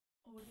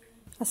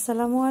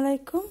আসসালামু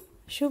আলাইকুম,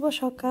 শুভ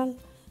সকাল।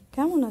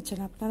 কেমন আছেন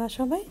আপনারা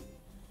সবাই?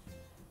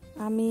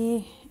 আমি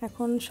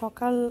এখন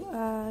সকাল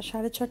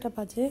 6:30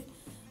 বাজে।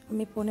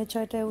 আমি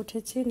 5:45টায়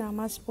উঠেছি,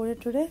 নামাজ পড়ে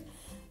টুরে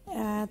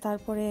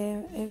তারপরে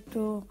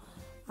একটু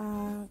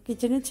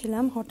কিচেনে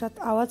ছিলাম। হঠাৎ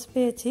আওয়াজ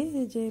পেয়েছি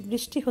যে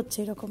বৃষ্টি হচ্ছে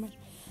এরকমের,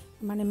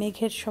 মানে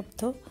মেঘের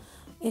শব্দ।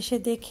 এসে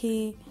দেখি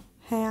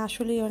হ্যাঁ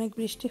আসলেই অনেক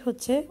বৃষ্টি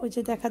হচ্ছে। ওই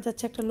যে দেখা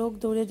যাচ্ছে একটা লোক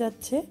দৌড়ে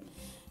যাচ্ছে,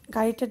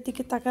 গাড়িটার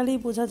দিকে তাকালেই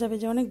বোঝা যাবে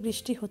যে অনেক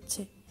বৃষ্টি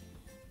হচ্ছে।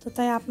 তো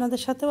তাই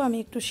আপনাদের সাথেও আমি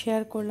একটু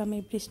শেয়ার করলাম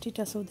এই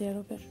বৃষ্টিটা সৌদি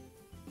আরবের।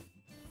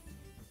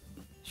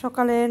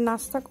 সকালে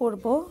নাস্তা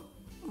করব,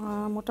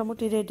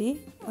 মোটামুটি রেডি।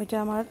 এটা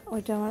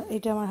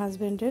আমার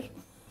হাজব্যান্ডের।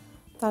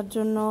 তার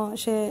জন্য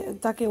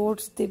তাকে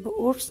ওটস দিব,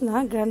 ওটস না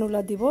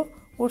গ্রানুলা দিব,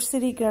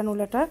 ওটসেরই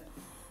গ্রানুলাটা,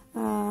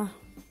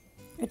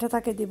 এটা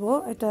তাকে দিব।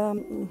 এটা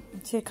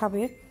সে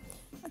খাবে,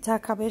 যা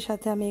খাবে।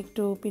 সাথে আমি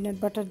একটু পিনাট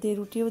বাটার দিয়ে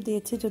রুটিও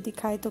দিয়েছি, যদি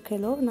খায় তো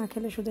খেলো, না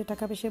খেলে শুধু এটা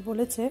খাবে। সে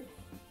বলেছে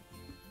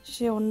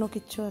সে অন্য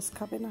কিচ্ছু আজ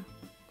খাবে না।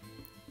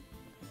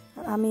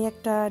 আমি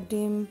একটা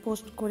ডিম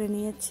পোস্ট করে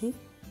নিয়েছি,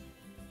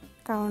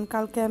 কারণ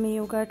কালকে আমি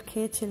ইয়োগার্ট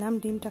খেয়েছিলাম,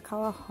 ডিমটা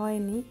খাওয়া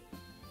হয়নি,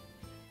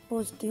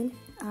 পোস্ট ডিম।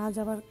 আজ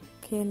আবার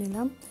খেয়ে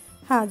নিলাম।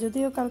 হ্যাঁ,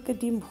 যদিও কালকে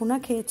ডিম ভুনা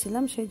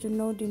খেয়েছিলাম, সেই জন্য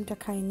ডিমটা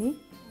খাইনি।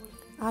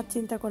 আজ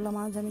চিন্তা করলাম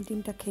আজ আমি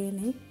ডিমটা খেয়ে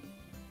নিই,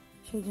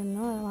 সেই জন্য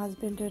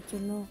হাজব্যান্ডের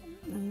জন্য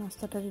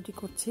নাস্তাটা রেডি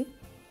করছি।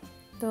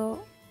 তো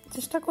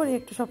চেষ্টা করি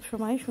একটু সব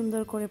সময়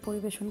সুন্দর করে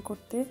পরিবেশন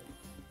করতে,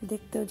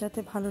 দেখতেও যাতে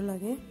ভালো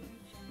লাগে,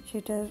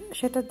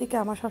 সেটার দিকে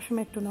আমার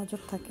সবসময় একটু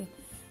নজর থাকে।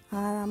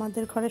 আর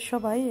আমাদের ঘরের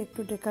সবাই একটু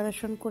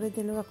ডেকোরেশন করে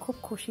দিলে ওরা খুব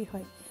খুশি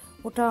হয়,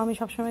 ওটাও আমি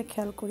সবসময়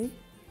খেয়াল করি।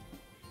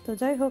 তো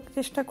যাই হোক,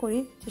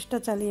 চেষ্টা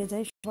চালিয়ে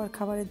যাই, সবার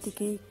খাবারের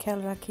দিকেই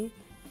খেয়াল রাখি।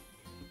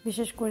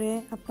 বিশেষ করে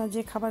আপনার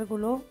যে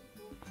খাবারগুলো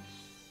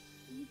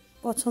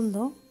পছন্দ,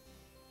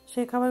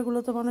 সেই খাবারগুলো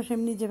তো মানুষ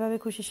এমনি যেভাবে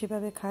খুশি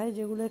সেভাবে খায়।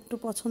 যেগুলো একটু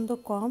পছন্দ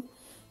কম,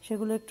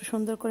 সেগুলো একটু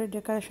সুন্দর করে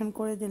ডেকোরেশন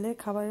করে দিলে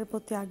খাবারের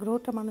প্রতি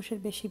আগ্রহটা মানুষের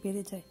বেশি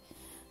বেড়ে যায়।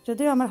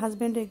 যদিও আমার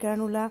হাজব্যান্ড এই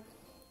গ্রানুলা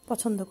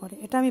পছন্দ করে,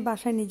 এটা আমি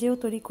বাসায় নিজেও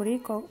তৈরি করি,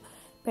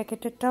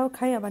 প্যাকেটেরটাও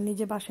খাই, আবার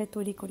নিজে বাসায়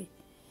তৈরি করি।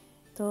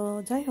 তো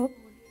যাই হোক,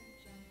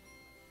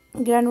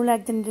 গ্রানুলা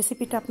একদিন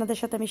রেসিপিটা আপনাদের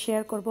সাথে আমি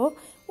শেয়ার করব,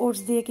 ওটস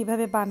দিয়ে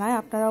কিভাবে বানায়।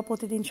 আপনারাও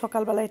প্রতিদিন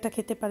সকালবেলা এটা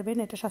খেতে পারবেন,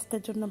 এটা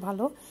স্বাস্থ্যের জন্য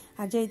ভালো।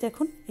 আর যেই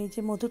দেখুন এই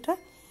যে মধুটা,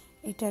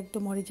 এটা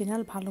একদম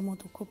অরিজিনাল ভালো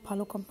মধু, খুব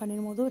ভালো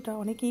কোম্পানির মধু। এটা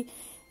অনেকেই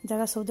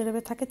যারা সৌদি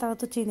আরবে থাকে তারা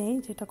তো চিনেই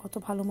যে এটা কত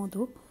ভালো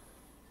মধু।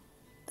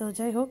 তো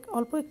যাই হোক,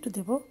 অল্প একটু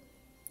দেব,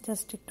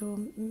 জাস্ট একটু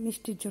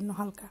মিষ্টির জন্য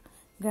হালকা।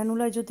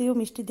 গ্রানুলায় যদিও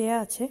মিষ্টি দেয়া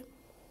আছে।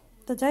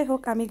 তো যাই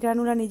হোক, আমি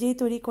গ্রানুলা নিজেই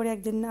তৈরি করে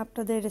একদিন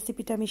আপনাদের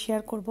রেসিপিটা আমি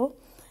শেয়ার করব,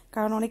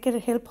 কারণ অনেকের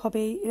হেল্প হবে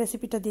এই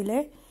রেসিপিটা দিলে।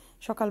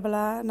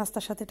 সকালবেলা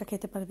নাস্তার সাথে এটা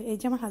খেতে পারবে। এই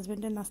যে আমার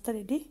হাজব্যান্ডের নাস্তা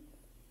রেডি,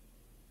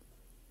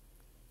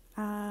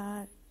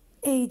 আর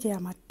এই যে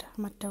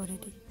আমারটাও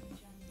রেডি।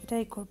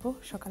 এটাই করব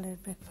সকালের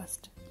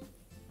ব্রেকফাস্ট।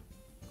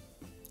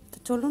 তো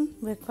চলুন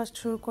ব্রেকফাস্ট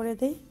শুরু করে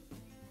দেই।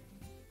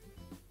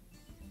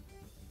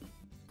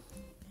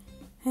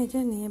 এই যে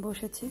নিয়ে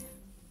বসেছি,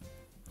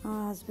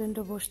 আমার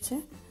হাজব্যান্ডও বসছে।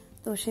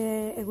 তো সে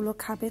এগুলো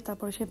খাবে,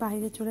 তারপরে সে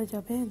বাইরে চলে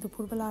যাবে,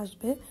 দুপুরবেলা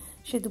আসবে।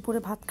 সে দুপুরে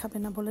ভাত খাবে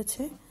না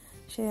বলেছে,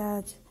 সে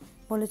আজ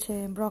বলেছে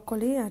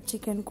ব্রকলি আর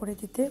চিকেন করে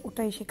দিতে,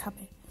 ওটাই সে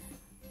খাবে।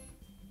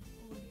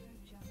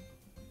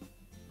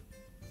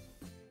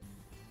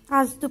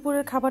 আজ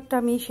দুপুরের খাবারটা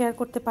আমি শেয়ার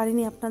করতে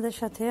পারিনি আপনাদের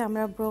সাথে।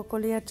 আমরা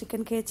ব্রকলি আর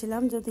চিকেন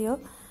খেয়েছিলাম, যদিও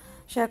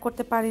শেয়ার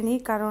করতে পারিনি,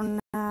 কারণ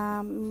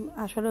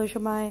আসলে ওই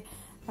সময়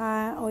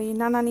ওই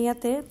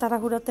নানানিয়াতে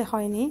তাড়াহুড়াতে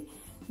হয়নি।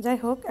 যাই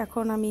হোক,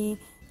 এখন আমি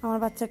আমার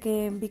বাচ্চাকে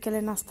বিকেলে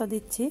নাস্তা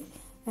দিচ্ছি।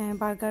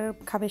 বার্গার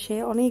খাবে সে,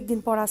 অনেক দিন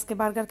পর আজকে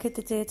বার্গার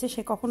খেতে চেয়েছে।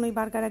 সে কখনোই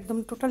বার্গার একদম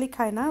টোটালি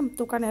খায় না,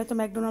 দোকানে হয়তো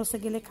ম্যাকডোনাল্ডসে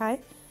গেলে খায়,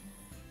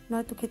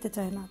 নয়তো খেতে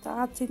চায় না। তো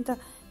আজ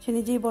সে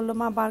নিজেই বললো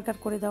মা বার্গার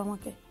করে দাও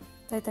আমাকে,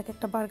 তাই তাকে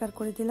একটা বার্গার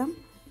করে দিলাম।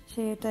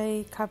 সে এটাই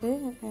খাবে।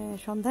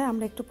 সন্ধ্যায়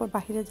আমরা একটু পর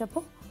বাহিরে যাব,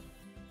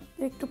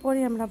 একটু পরে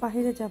আমরা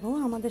বাহিরে যাব।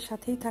 আমাদের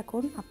সাথেই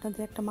থাকুন,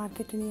 আপনাদের একটা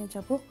মার্কেটে নিয়ে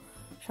যাব,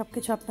 সব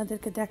কিছু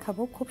আপনাদেরকে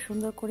দেখাবো। খুব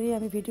সুন্দর করেই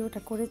আমি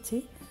ভিডিওটা করেছি,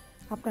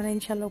 আপনারা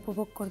ইনশাল্লাহ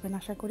উপভোগ করবেন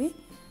আশা করি।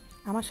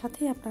 আমার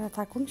সাথেই আপনারা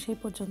থাকুন সেই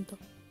পর্যন্ত।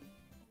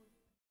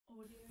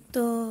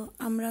 তো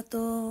আমরা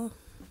তো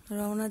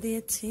রওনা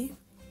দিয়েছি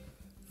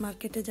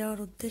মার্কেটে যাওয়ার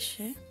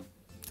উদ্দেশ্যে।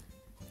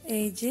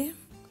 এই যে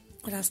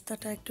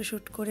রাস্তাটা একটু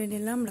শ্যুট করে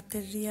নিলাম,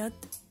 রাতের রিয়াদ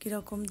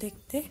কীরকম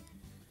দেখতে।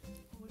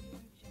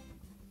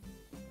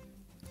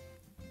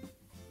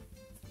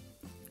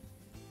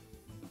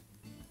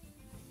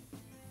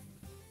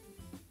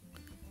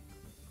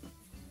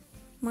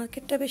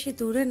 মার্কেটটা বেশি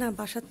দূরে না,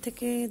 বাসার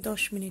থেকে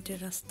 10 মিনিটের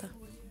রাস্তা।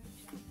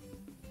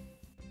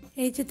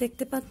 এই যে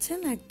দেখতে পাচ্ছেন,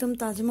 একদম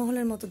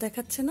তাজমহলের মতো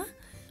দেখাচ্ছে না,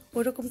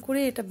 ওরকম করে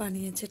এটা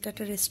বানিয়েছে। এটা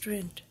একটা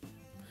রেস্টুরেন্ট,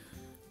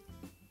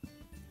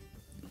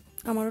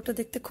 আমার ওটা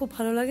দেখতে খুব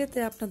ভালো লাগে,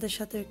 তাই আপনাদের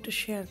সাথে একটু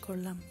শেয়ার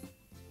করলাম।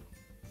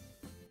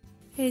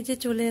 এই যে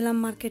চলে এলাম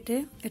মার্কেটে,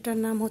 এটার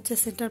নাম হচ্ছে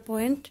সেন্টার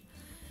পয়েন্ট।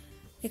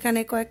 এখানে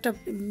কয়েকটা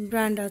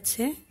ব্র্যান্ড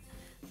আছে।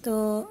 তো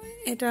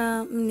এটা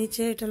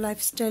নিচে এটা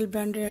লাইফস্টাইল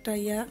ব্র্যান্ডের একটা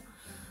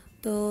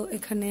তো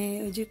এখানে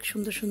ওই যে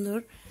সুন্দর সুন্দর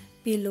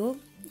পিলো,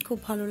 খুব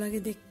ভালো লাগে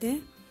দেখতে।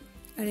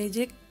 আর এই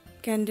যে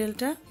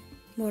ক্যান্ডেলটা,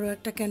 বড়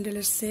একটা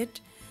ক্যান্ডেলের সেট,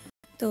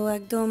 তো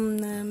একদম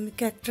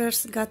ক্যাকটাস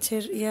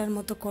গাছের ইয়ার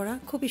মতো করা,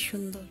 খুবই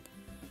সুন্দর।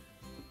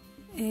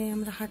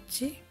 আমরা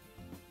হাঁটছি।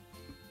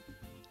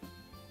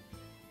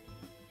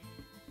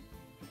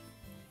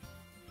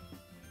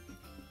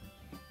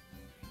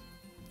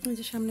 এই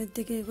যে সামনের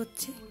দিকে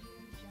এগোচ্ছি।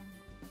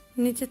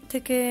 নিচের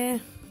থেকে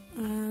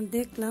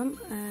দেখলাম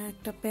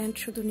একটা প্যান্ট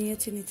শুধু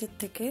নিয়েছি নিচের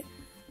থেকে,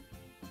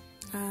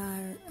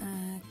 আর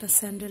একটা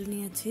স্যান্ডেল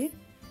নিয়েছি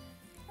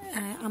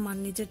আমার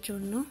নিজের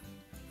জন্য,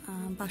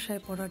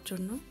 বাসায় পরার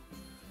জন্য।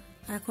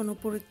 এখন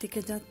উপরের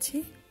দিকে যাচ্ছি।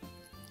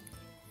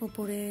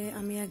 উপরে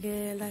আমি আগে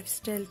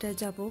লাইফস্টাইলটায়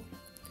যাব,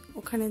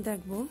 ওখানে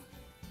দেখব।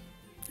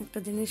 একটা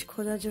জিনিস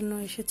খোঁজার জন্য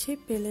এসেছি,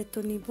 পেলে তো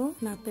নিব,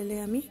 না পেলে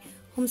আমি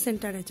হোম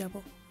সেন্টারে যাব।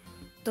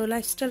 তো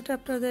লাইফস্টাইলটা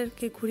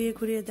আপনাদেরকে ঘুরিয়ে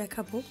ঘুরিয়ে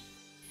দেখাবো।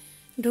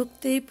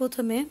 ঢুকতেই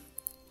প্রথমে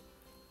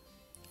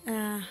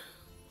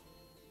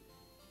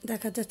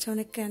দেখা যাচ্ছে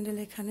অনেক ক্যান্ডেল,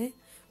 এখানে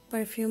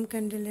পারফিউম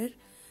ক্যান্ডেলের,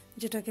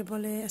 যেটাকে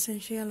বলে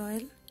এসেনশিয়াল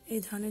অয়েল, এই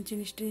ধরনের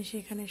জিনিস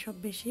এখানে সব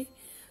বেশি।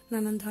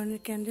 নানান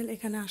ধরনের ক্যান্ডেল,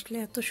 এখানে আসলে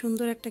এত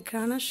সুন্দর একটা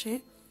ঘ্রাণ আসে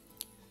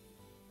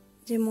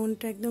যে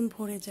মনটা একদম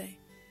ভরে যায়।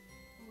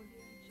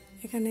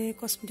 এখানে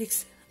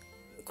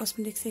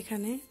কসমেটিক্স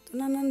এখানে তো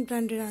নানান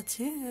ব্র্যান্ডের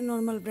আছে,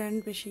 নর্মাল ব্র্যান্ড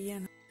বেশি ইয়া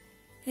না।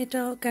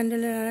 এটাও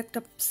ক্যান্ডেলের আর একটা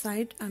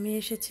সাইড। আমি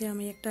এসেছি,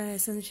 আমি একটা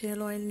এসেনশিয়াল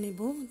অয়েল নিব,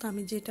 তো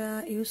আমি যেটা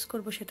ইউজ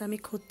করব সেটা আমি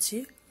খুঁজছি,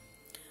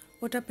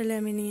 ওটা পেলে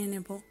আমি নিয়ে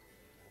নেব।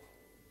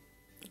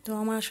 তো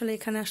আমার আসলে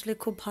এখানে আসলে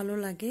খুব ভালো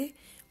লাগে,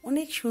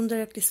 অনেক সুন্দর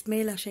একটা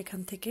স্মেল আসে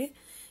এখান থেকে,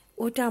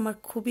 ওইটা আমার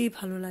খুবই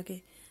ভালো লাগে।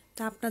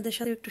 তা আপনাদের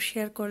সাথে একটু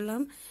শেয়ার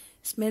করলাম।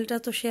 স্মেলটা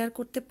তো শেয়ার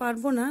করতে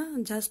পারবো না,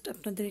 জাস্ট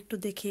আপনাদের একটু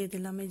দেখিয়ে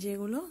দিলাম। এই যে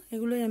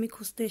এগুলোই আমি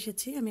খুঁজতে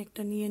এসেছি, আমি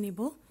একটা নিয়ে নিব।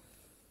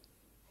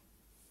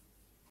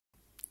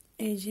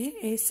 এই যে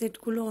এই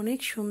সেটগুলো অনেক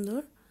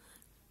সুন্দর,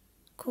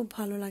 খুব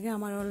ভালো লাগে।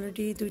 আমার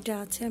অলরেডি 2টা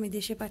আছে, আমি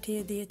দেশে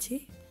পাঠিয়ে দিয়েছি।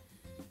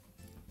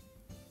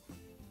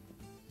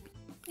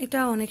 এটা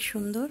অনেক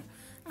সুন্দর,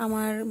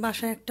 আমার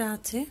বাসায় একটা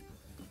আছে।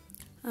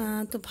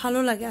 তো ভালো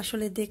লাগে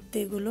আসলে দেখতে,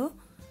 এগুলো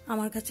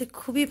আমার কাছে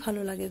খুবই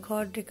ভালো লাগে।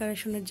 ঘর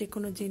ডেকোরেশনের যে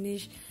কোনো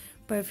জিনিস,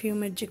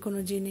 পারফিউমের যে কোনো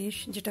জিনিস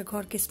যেটা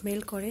ঘরকে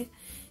স্মেল করে,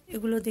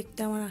 এগুলো দেখতে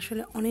আমার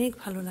আসলে অনেক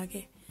ভালো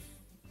লাগে।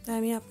 তাই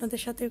আমি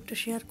আপনাদের সাথে একটু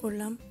শেয়ার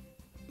করলাম।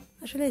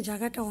 আসলে এই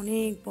জায়গাটা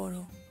অনেক বড়,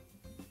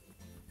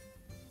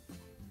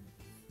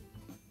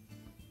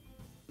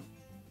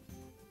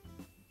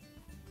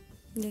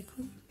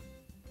 দেখুন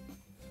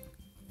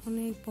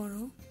অনেক বড়।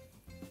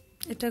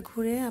 এটা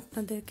ঘুরে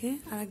আপনাদেরকে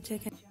আরেক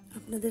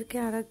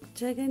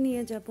জায়গায়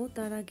নিয়ে যাব।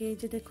 তার আগে এই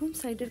যে দেখুন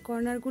সাইডের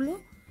কর্নারগুলো,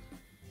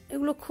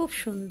 এগুলো খুব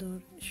সুন্দর,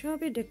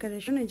 সবই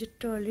ডেকোরেশন। এই যে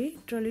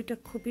ট্রলিটা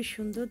খুবই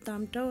সুন্দর,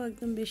 দামটাও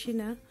একদম বেশি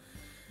না,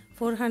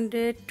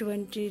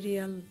 420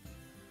 রিয়াল।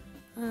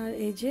 আর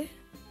এই যে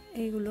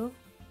এইগুলো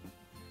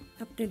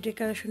আপনি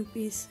ডেকোরেশন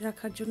পিস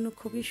রাখার জন্য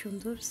খুবই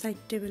সুন্দর। সাইড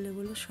টেবিল,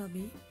 এগুলো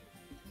সবই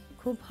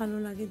খুব ভালো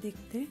লাগে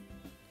দেখতে।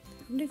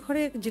 আপনি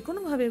ঘরে যে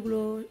কোনোভাবে এগুলো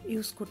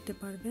ইউজ করতে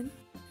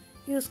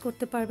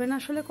পারবেন।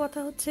 আসলে কথা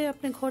হচ্ছে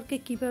আপনি ঘরকে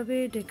কিভাবে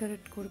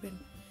ডেকোরেট করবেন,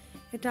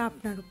 এটা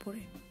আপনার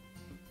উপরে।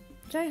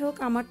 যাই হোক,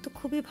 আমার তো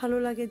খুবই ভালো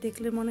লাগে,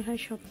 দেখলে মনে হয়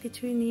সব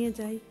কিছুই নিয়ে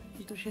যাই,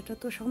 কিন্তু সেটা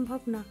তো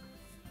সম্ভব না।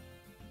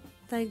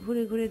 তাই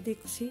ঘুরে ঘুরে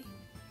দেখছি,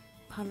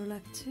 ভালো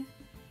লাগছে,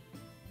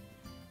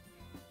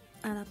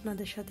 আর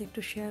আপনাদের সাথে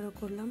একটু শেয়ারও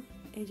করলাম।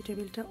 এই যে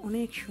টেবিলটা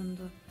অনেক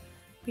সুন্দর,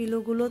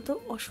 পিলোগুলো তো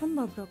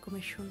অসম্ভব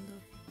রকমের সুন্দর,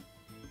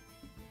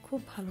 খুব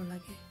ভালো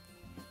লাগে।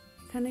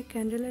 এখানে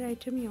ক্যান্ডেলের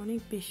আইটেমই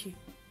অনেক বেশি,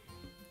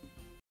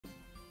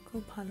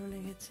 খুব ভালো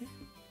লেগেছে।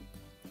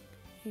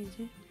 এই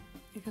যে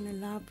এখানে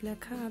লাভ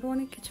লেখা, আরো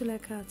অনেক কিছু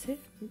লেখা আছে,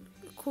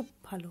 খুব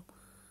ভালো,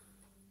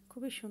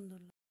 খুবই সুন্দর।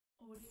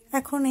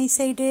 এখন এই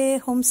সাইডে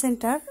হোম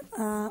সেন্টার,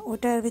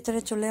 ওটার ভিতরে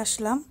চলে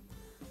আসলাম।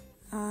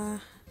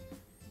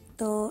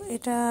 তো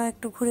এটা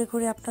একটু ঘুরে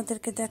ঘুরে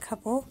আপনাদেরকে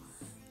দেখাবো,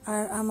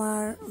 আর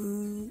আমার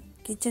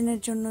কিচেনের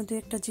জন্য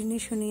 2-1টা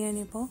জিনিসও নিয়ে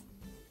নেব,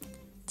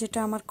 যেটা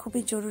আমার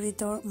খুবই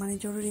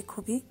জরুরি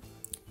খুবই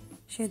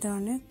সেই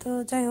ধরনের। তো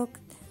যাই হোক,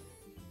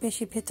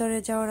 বেশি ভেতরে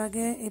যাওয়ার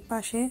আগে এই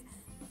পাশে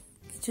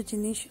কিছু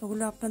জিনিস,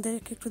 ওগুলো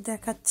আপনাদেরকে একটু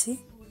দেখাচ্ছি।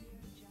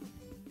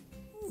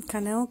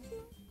 এখানেও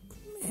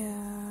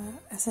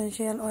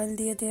এসেনশিয়াল অয়েল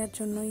দিয়ে দেওয়ার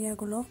জন্য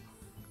ইয়াগুলো,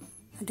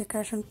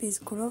 ডেকোরেশন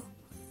পিসগুলো।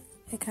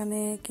 এখানে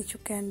কিছু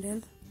ক্যান্ডেল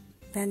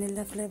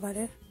ভ্যানিলা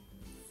ফ্লেভারের।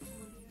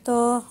 তো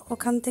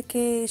ওখান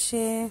থেকে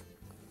এসে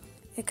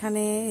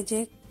এখানে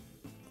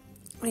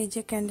এই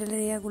যে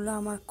ক্যান্ডেলের ইয়াগুলো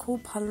আমার খুব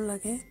ভালো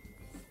লাগে,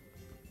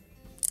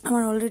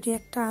 আমার অলরেডি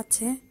একটা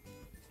আছে।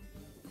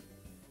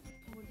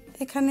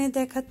 এখানে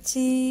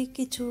দেখাচ্ছি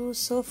কিছু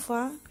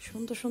সোফা,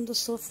 সুন্দর সুন্দর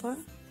সোফা।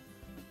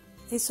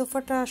 এই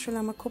সোফাটা আসলে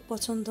আমার খুব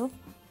পছন্দ,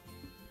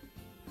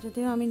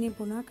 যদিও আমি নেব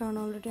না, কারণ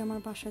অলরেডি আমার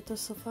বাসায় তো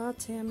সোফা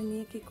আছে, আমি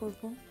নিয়ে কি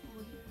করব।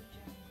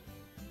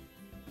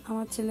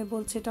 আমার ছেলে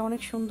বলছে এটা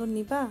অনেক সুন্দর,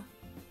 নিবা?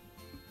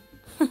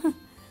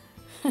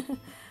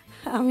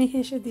 আমি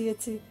হেসে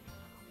দিয়েছি,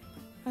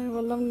 আমি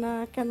বললাম না,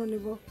 কেন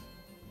নিব।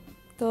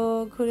 তো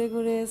ঘুরে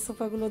ঘুরে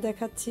সোফাগুলো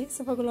দেখাচ্ছি।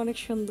 সোফাগুলো অনেক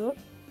সুন্দর,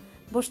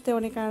 বসতে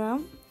অনেক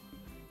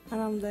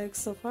আরামদায়ক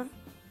সোফা।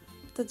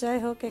 তো যাই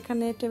হোক,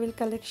 এখানে টেবিল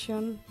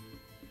কালেকশন,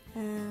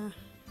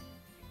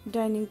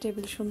 ডাইনিং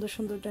টেবিল, সুন্দর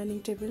সুন্দর ডাইনিং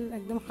টেবিল,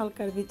 একদম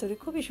হালকার ভিতরে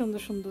খুবই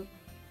সুন্দর সুন্দর।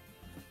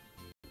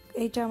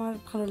 এইটা আমার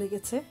ভালো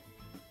লেগেছে,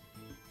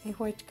 এই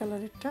হোয়াইট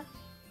কালারেরটা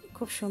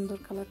খুব সুন্দর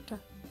কালারটা,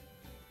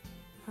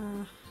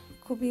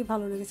 খুবই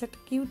ভালো লেগেছে। একটা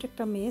কিউট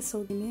একটা মেয়ে,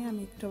 সৌদি মেয়ে,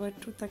 আমি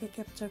একটু তাকে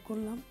ক্যাপচার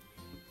করলাম।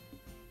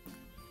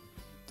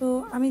 তো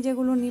আমি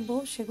যেগুলো নিব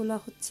সেগুলো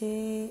হচ্ছে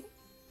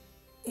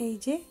এই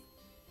যে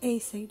এই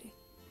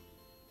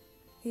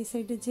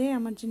সাইডে যে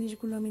আমার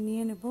জিনিসগুলো আমি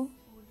নিয়ে নেব,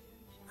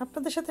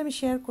 আপনাদের সাথে আমি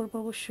শেয়ার করব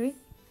অবশ্যই।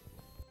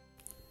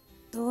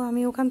 তো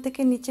আমি ওখান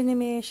থেকে নিচে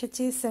নেমে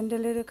এসেছি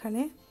স্যান্ডেলের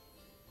ওখানে।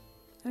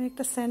 আমি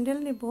একটা স্যান্ডেল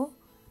নেব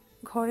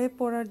ঘরে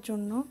পরার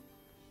জন্য,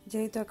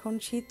 যেহেতু এখন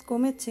শীত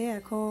কমেছে,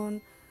 এখন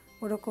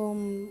ওরকম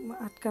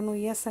আটকানো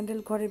স্যান্ডেল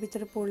ঘরের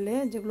ভিতরে পরলে,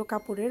 যেগুলো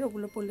কাপড়ের,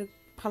 ওগুলো পরলে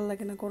ভাল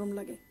লাগে না, গরম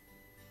লাগে,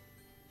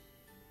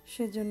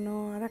 সেজন্য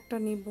আর একটা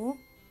নিব।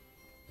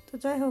 তো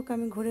যাই হোক,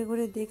 আমি ঘুরে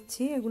ঘুরে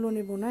দেখছি, এগুলো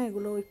নেব না,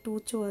 এগুলো একটু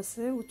উঁচু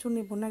আছে, উঁচু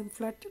নেব না,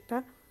 ফ্ল্যাট একটা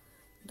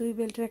 2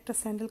 বেল্টের একটা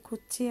স্যান্ডেল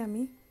খুঁজছি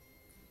আমি।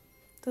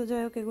 তো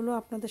যাই হোক, এগুলো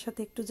আপনাদের সাথে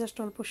একটু জাস্ট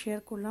অল্প শেয়ার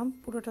করলাম,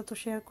 পুরোটা তো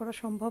শেয়ার করা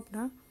সম্ভব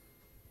না।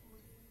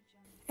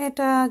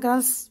 এটা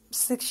গার্লস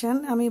সেকশন,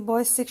 আমি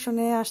বয়েজ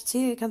সেকশনে আসছি,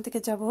 এখান থেকে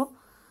যাব।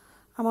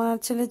 আমার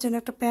ছেলের জন্য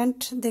একটা প্যান্ট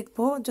দেখব,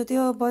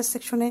 যদিও বয়েজ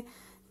সেকশনে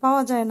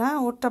পাওয়া যায় না,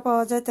 ওরটা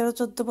পাওয়া যায়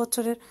 13-14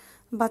 বছরের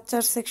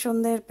বাচ্চার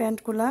সেকশনের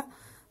প্যান্টগুলা,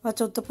 বা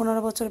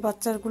 14-15 বছরের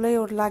বাচ্চারগুলোই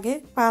ওর লাগে,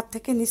 পা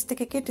থেকে নিচ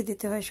থেকে কেটে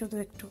দিতে হয় শুধু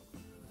একটু।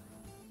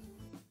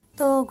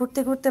 তো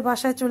ঘুরতে ঘুরতে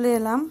বাসায় চলে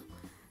এলাম।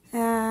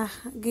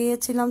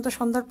 গিয়েছিলাম তো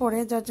সন্ধ্যার পরে,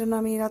 যার জন্য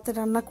আমি রাতে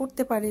রান্না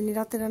করতে পারিনি,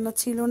 রাতে রান্না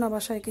ছিল না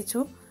বাসায় কিছু।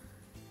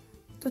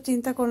 তো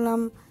চিন্তা করলাম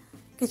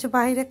কিছু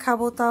বাইরে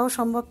খাবো, তাও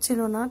সম্ভব ছিল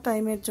না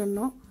টাইমের জন্য।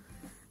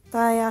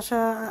 তাই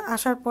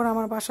আসার পর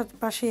আমার বাসার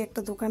পাশে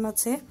একটা দোকান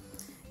আছে,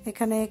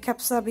 এখানে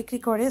খ্যাপসা বিক্রি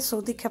করে,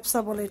 সৌদি খ্যাপসা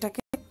বলে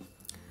এটাকে।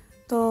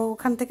 তো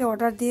ওখান থেকে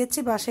অর্ডার দিয়েছি,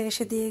 বাসায়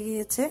এসে দিয়ে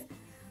গিয়েছে।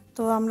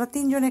 তো আমরা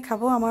 3 জনে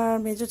খাবো, আমার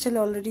মেজো ছেলে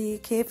অলরেডি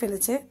খেয়ে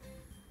ফেলেছে,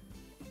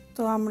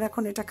 তো আমরা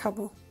এখন এটা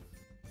খাবো।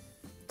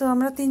 তো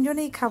আমরা 3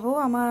 জনেই খাবো।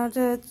 আমার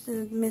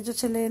মেজো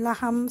ছেলে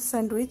লাহাম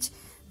স্যান্ডউইচ,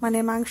 মানে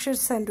মাংসের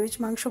স্যান্ডউইচ,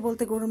 মাংস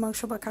বলতে গরুর মাংস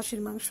বা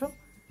খাসির মাংস,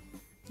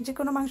 যে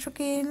কোনো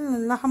মাংসকে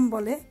লাহাম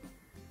বলে,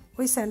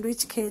 ওই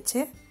স্যান্ডউইচ খেয়েছে।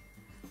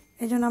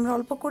 এই জন্য আমরা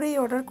অল্প করেই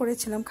অর্ডার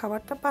করেছিলাম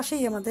খাবারটা।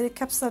 পাশেই আমাদের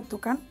খ্যাপসার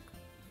দোকান,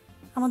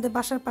 আমাদের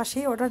বাসার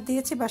পাশেই অর্ডার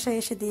দিয়েছি, বাসায়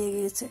এসে দিয়ে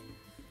গিয়েছে।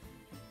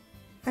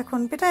 এখন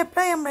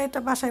প্রায় আমরা এটা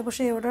বাসায়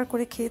বসে অর্ডার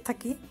করে খেয়ে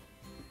থাকি,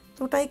 তো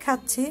ওটাই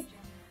খাচ্ছি,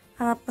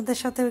 আর আপনাদের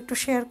সাথেও একটু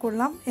শেয়ার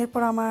করলাম।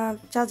 এরপর আমার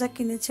যা যা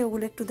কিনেছি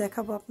ওগুলো একটু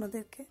দেখাবো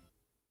আপনাদেরকে।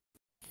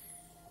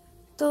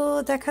 তো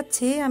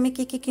দেখাচ্ছি আমি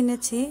কি কি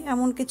কিনেছি,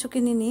 এমন কিছু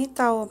কিনিনি,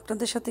 তাও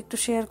আপনাদের সাথে একটু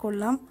শেয়ার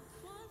করলাম।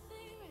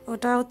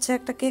 ওটা হচ্ছে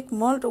একটা কেক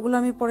মল্ট, ওগুলো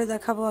আমি পরে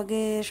দেখাবো,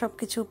 আগে সব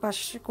কিছু পাশ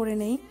করে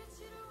নেই।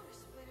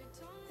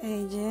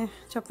 এই যে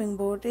চপিং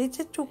বোর্ড, এই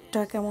যে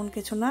টুকটাক কেমন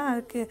কিছু না। আর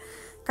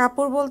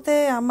কাপড় বলতে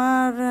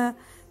আমার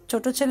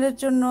ছোট ছেলের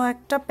জন্য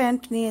একটা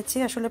প্যান্ট নিয়েছি,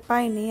 আসলে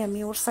পাইনি আমি,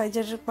 ওর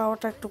সাইজের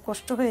পাওয়াটা একটু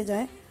কষ্ট হয়ে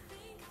যায়,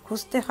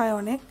 খুঁজতে হয়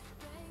অনেক,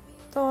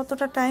 তো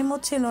অতটা টাইমও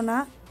ছিল না,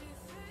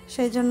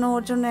 সেই জন্য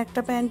ওর জন্য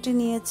একটা প্যান্টই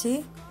নিয়েছি,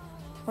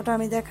 ওটা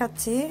আমি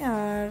দেখাচ্ছি।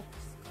 আর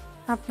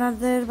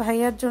আপনাদের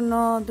ভাইয়ার জন্য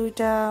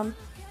 2টা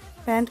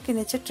প্যান্ট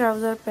কিনেছি,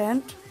 ট্রাউজার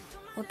প্যান্ট,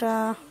 ওটা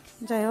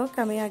যাই হোক,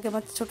 আমি আগে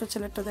আমার ছোটো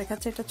ছেলেরটা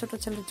দেখাচ্ছি, এটা ছোটো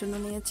ছেলের জন্য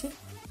নিয়েছি।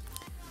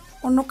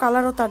 অন্য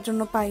কালারও তার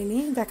জন্য পাইনি,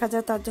 দেখা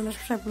যায় তার জন্য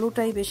সবসময়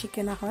ব্লুটাই বেশি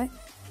কেনা হয়,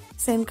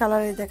 সেম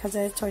কালারের দেখা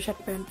যায় 6-7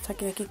 প্যান্ট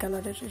থাকে একই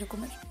কালারের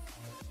এরকমের।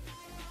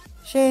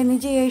 সে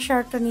নিজেই এই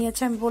শার্টটা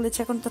নিয়েছে, আমি বলেছি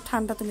এখন তো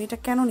ঠান্ডা, তুমি এটা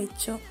কেন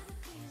নিচ্ছ,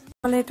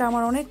 বলে এটা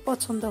আমার অনেক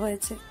পছন্দ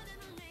হয়েছে,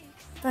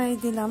 তাই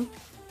দিলাম।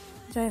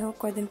 যাই হোক,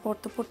 কয়দিন পর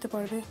তো পরতে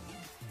পারবে।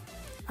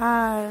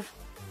 আর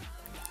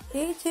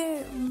এই যে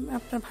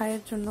আপনার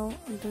ভাইয়ের জন্য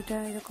 2টা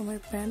এরকমের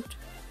প্যান্ট,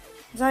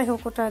 যাই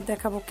হোক ওটা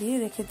দেখাবো কি,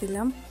 রেখে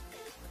দিলাম।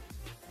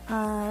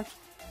 আর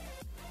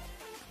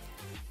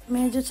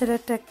মেজো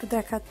ছেলেরটা একটু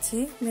দেখাচ্ছি,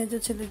 মেজো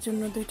ছেলের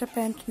জন্য 2টা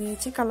প্যান্ট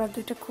নিয়েছি, কালার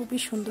 2টা খুবই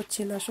সুন্দর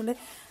ছিল। আসলে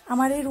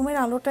আমার এই রুমের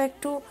আলোটা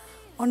একটু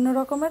অন্য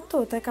রকমের, তো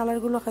তাই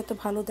কালারগুলো হয়তো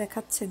ভালো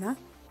দেখাচ্ছে না।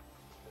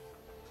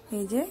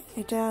 এই যে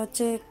এটা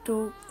হচ্ছে একটু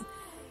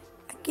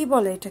কি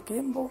বলে এটাকে,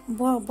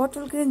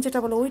 বটল গ্রিন যেটা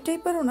বলে, ওই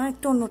টাইপেরও না,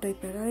 একটু অন্য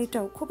টাইপের, আর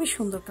এটাও খুবই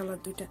সুন্দর কালার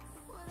 2টা।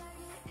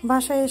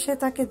 বাসায় এসে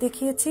তাকে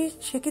দেখিয়েছি,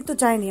 সে কিন্তু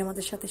যায়নি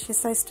আমাদের সাথে, সে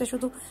সাইজটা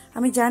শুধু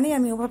আমি জানি,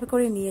 আমি ওভাবে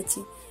করে নিয়েছি,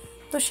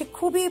 তো সে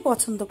খুবই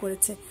পছন্দ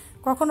করেছে,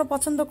 কখনো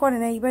পছন্দ করে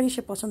না, এইবারই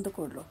সে পছন্দ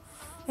করলো।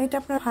 এটা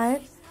আপনার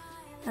ভাইয়ের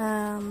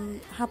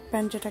হাফ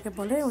প্যান্ট যেটাকে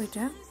বলে,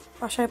 ওইটা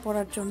বাসায়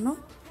পরার জন্য।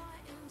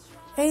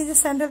 এই যে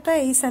স্যান্ডেলটা,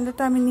 এই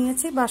স্যান্ডেলটা আমি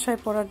নিয়েছি বাসায়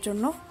পরার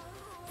জন্য,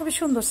 খুবই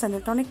সুন্দর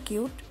স্যান্ডেলটা, অনেক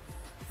কিউট।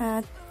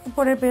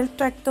 উপরের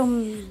বেল্টটা একদম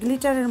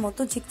গ্লিটারের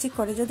মতো ঝিকঝিক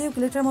করে, যদিও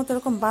গ্লিটারের মতো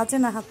এরকম বাজে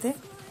না হাতে,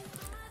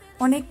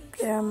 অনেক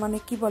মানে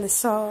কি বলে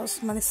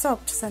মানে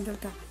সফট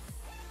স্যান্ডেলটা।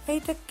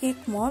 এইটা কেক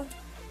মল্ট,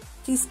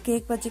 চিজ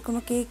কেক বা যে কোনো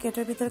কেক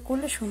এটার ভিতরে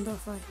করলে সুন্দর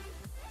হয়।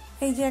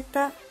 এই যে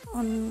একটা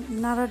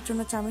নাড়ার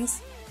জন্য চামিচ,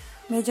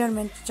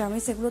 মেজারমেন্ট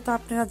চামিচ, এগুলো তো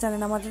আপনারা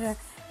জানেন, আমার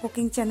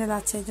কুকিং চ্যানেল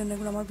আছে, এই জন্য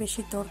এগুলো আমার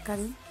বেশি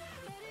দরকারি।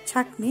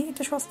 ছাঁকনি,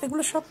 এটা সস্তা,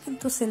 এগুলো সব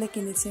কিন্তু সেলে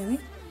কিনেছি আমি,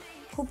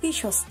 খুবই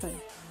সস্তায়।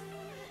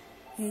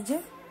 এই যে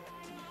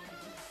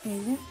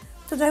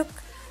তো যাই হোক,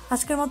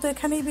 আজকের মতো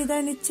এখানেই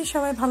বিদায় নিচ্ছি।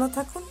 সবাই ভালো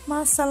থাকুন, মা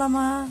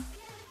সালামা।